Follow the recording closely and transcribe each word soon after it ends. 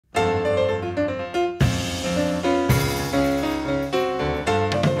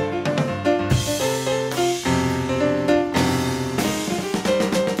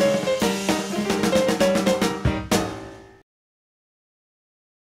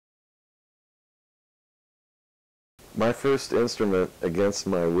My first instrument against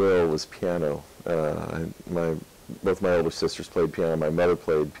my will was piano. Both my older sisters played piano. My mother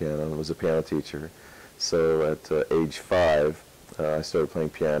played piano and was a piano teacher. So at age 5, I started playing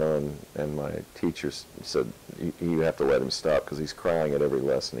piano, and my teacher said, you have to let him stop because he's crying at every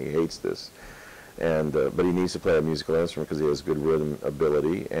lesson. He hates this. But he needs to play a musical instrument because he has good rhythm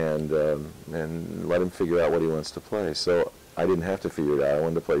ability, and let him figure out what he wants to play. So I didn't have to figure it out. I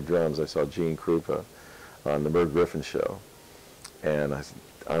wanted to play drums. I saw Gene Krupa on the Merv Griffin show, and I said,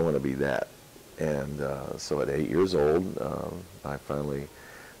 I want to be that. And so at 8 years old, I finally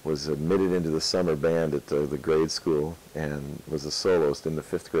was admitted into the summer band at the grade school and was a soloist in the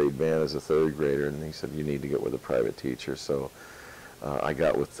 5th grade band as a 3rd grader, and he said, you need to get with a private teacher. So I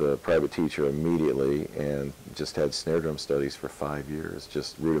got with the private teacher immediately and just had snare drum studies for 5 years,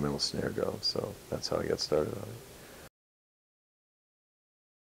 just rudimental snare drum. So that's how I got started on it.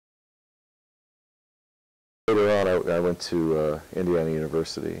 Later on, I went to Indiana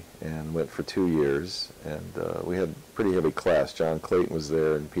University and went for 2 years, and we had a pretty heavy class. John Clayton was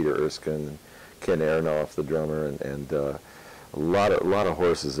there, and Peter Erskine, and Ken Aronoff, the drummer, and a lot of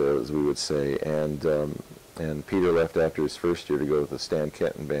horses, as we would say. And Peter left after his first year to go with the Stan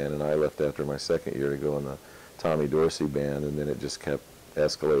Kenton band, and I left after my 2nd year to go in the Tommy Dorsey band, and then it just kept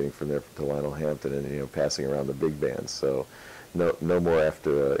escalating from there to Lionel Hampton, and passing around the big bands. So no more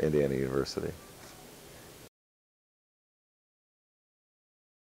after Indiana University.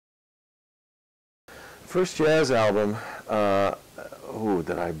 First jazz album that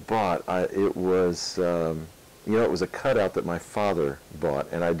I bought, it was it was a cutout that my father bought,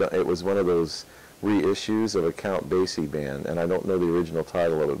 and it was one of those reissues of a Count Basie band, and I don't know the original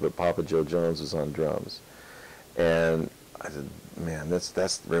title of it, but Papa Joe Jones was on drums. And I said, man,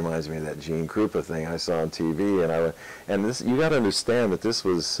 that reminds me of that Gene Krupa thing I saw on TV, and this, you got to understand that this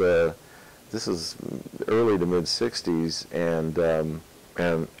was early to mid '60s, and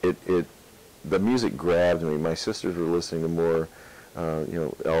the music grabbed me. My sisters were listening to more,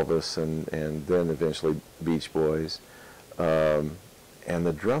 Elvis and then eventually Beach Boys, and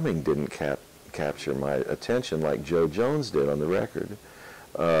the drumming didn't capture my attention like Joe Jones did on the record.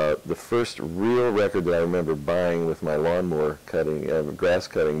 The first real record that I remember buying with my lawnmower cutting, grass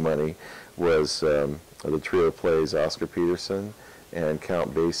cutting money was the trio plays Oscar Peterson and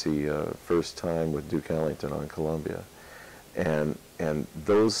Count Basie, First Time with Duke Ellington on Columbia. And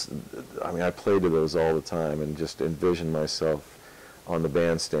those, I played to those all the time and just envisioned myself on the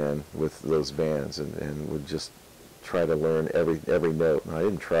bandstand with those bands, and would just try to learn every note. And I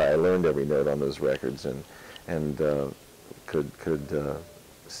didn't try, I learned every note on those records, and could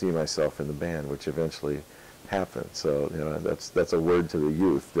see myself in the band, which eventually happened. So that's a word to the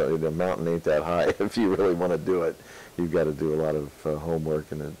youth. The mountain ain't that high. If you really want to do it, you've got to do a lot of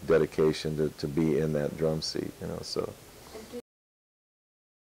homework and a dedication to be in that drum seat. So.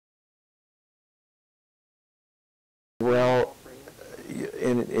 Well,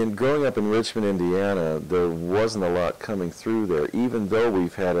 in growing up in Richmond, Indiana, there wasn't a lot coming through there, even though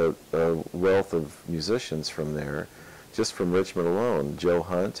we've had a wealth of musicians from there, just from Richmond alone. Joe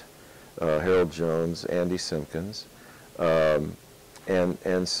Hunt, Harold Jones, Andy Simpkins, and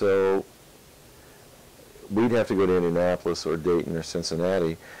so we'd have to go to Indianapolis or Dayton or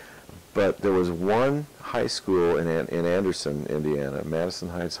Cincinnati. But there was one high school in Anderson, Indiana, Madison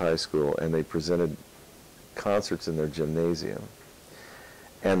Heights High School, and they presented concerts in their gymnasium.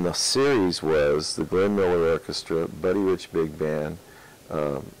 And the series was the Glenn Miller Orchestra, Buddy Rich Big Band,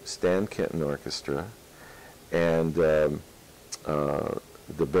 Stan Kenton Orchestra, and the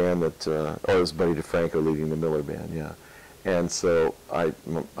band that, it was Buddy DeFranco leading the Miller Band, yeah. And so I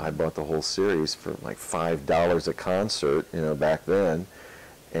bought the whole series for like $5 a concert, back then.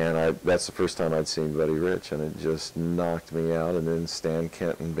 And that's the first time I'd seen Buddy Rich, and it just knocked me out. And then Stan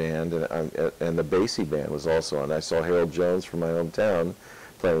Kenton Band, and the Basie Band was also on. I saw Harold Jones from my hometown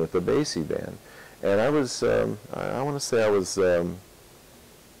playing with the Basie Band. And I was, I want to say I was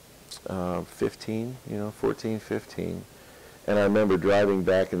 15, 14, 15. And I remember driving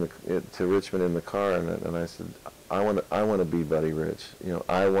back to Richmond in the car, and I said, I want to be Buddy Rich.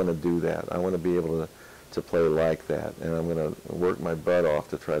 I want to do that. I want to be able to play like that, and I'm going to work my butt off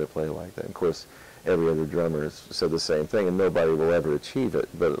to try to play like that. And of course, every other drummer has said the same thing, and nobody will ever achieve it,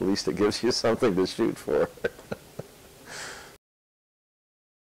 but at least it gives you something to shoot for.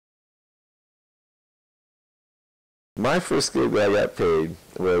 My first gig that I got paid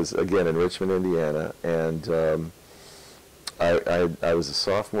was, again, in Richmond, Indiana, and I was a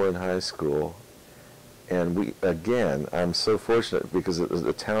sophomore in high school, and I'm so fortunate because it was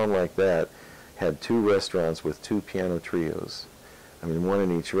a town like that had 2 restaurants with 2 piano trios. I mean, one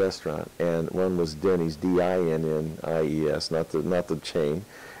in each restaurant, and one was Denny's, Dinnies, not the chain,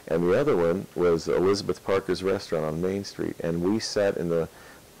 and the other one was Elizabeth Parker's restaurant on Main Street, and we sat in the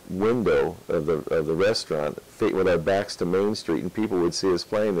window of the restaurant with our backs to Main Street, and people would see us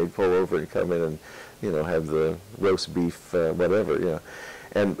playing. They'd pull over and come in and, you know, have the roast beef, whatever, you know.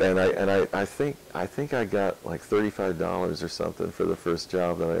 And I think I got like $35 or something for the first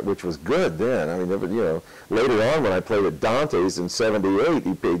job, which was good then. I mean, you know, later on when I played at Dante's in '78,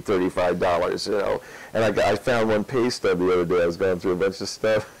 he paid $35, you know. And I found one pay stub the other day. I was going through a bunch of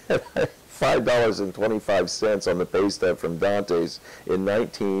stuff. $5.25 on the pay stub from Dante's in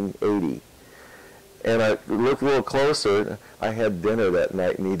 1980. And I looked a little closer. I had dinner that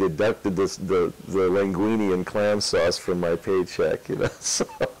night, and he deducted the linguine and clam sauce from my paycheck. You know, so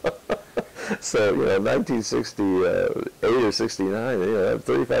you know, 1968 or '69, you know,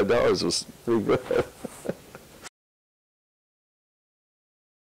 $35 was pretty good.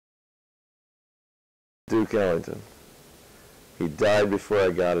 Duke Ellington. He died before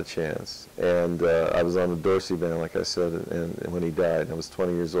I got a chance, and I was on the Dorsey band, like I said, and when he died, I was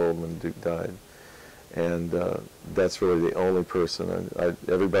 20 years old when Duke died. And that's really the only person.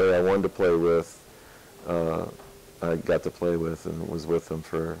 Everybody I wanted to play with, I got to play with and was with them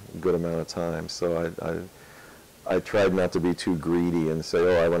for a good amount of time. So I tried not to be too greedy and say,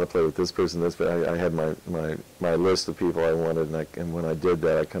 oh, I want to play with this person, this. But I had my list of people I wanted, and when I did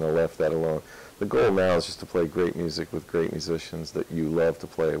that, I kind of left that alone. The goal now is just to play great music with great musicians that you love to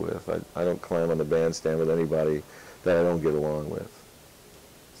play with. I don't climb on the bandstand with anybody that I don't get along with.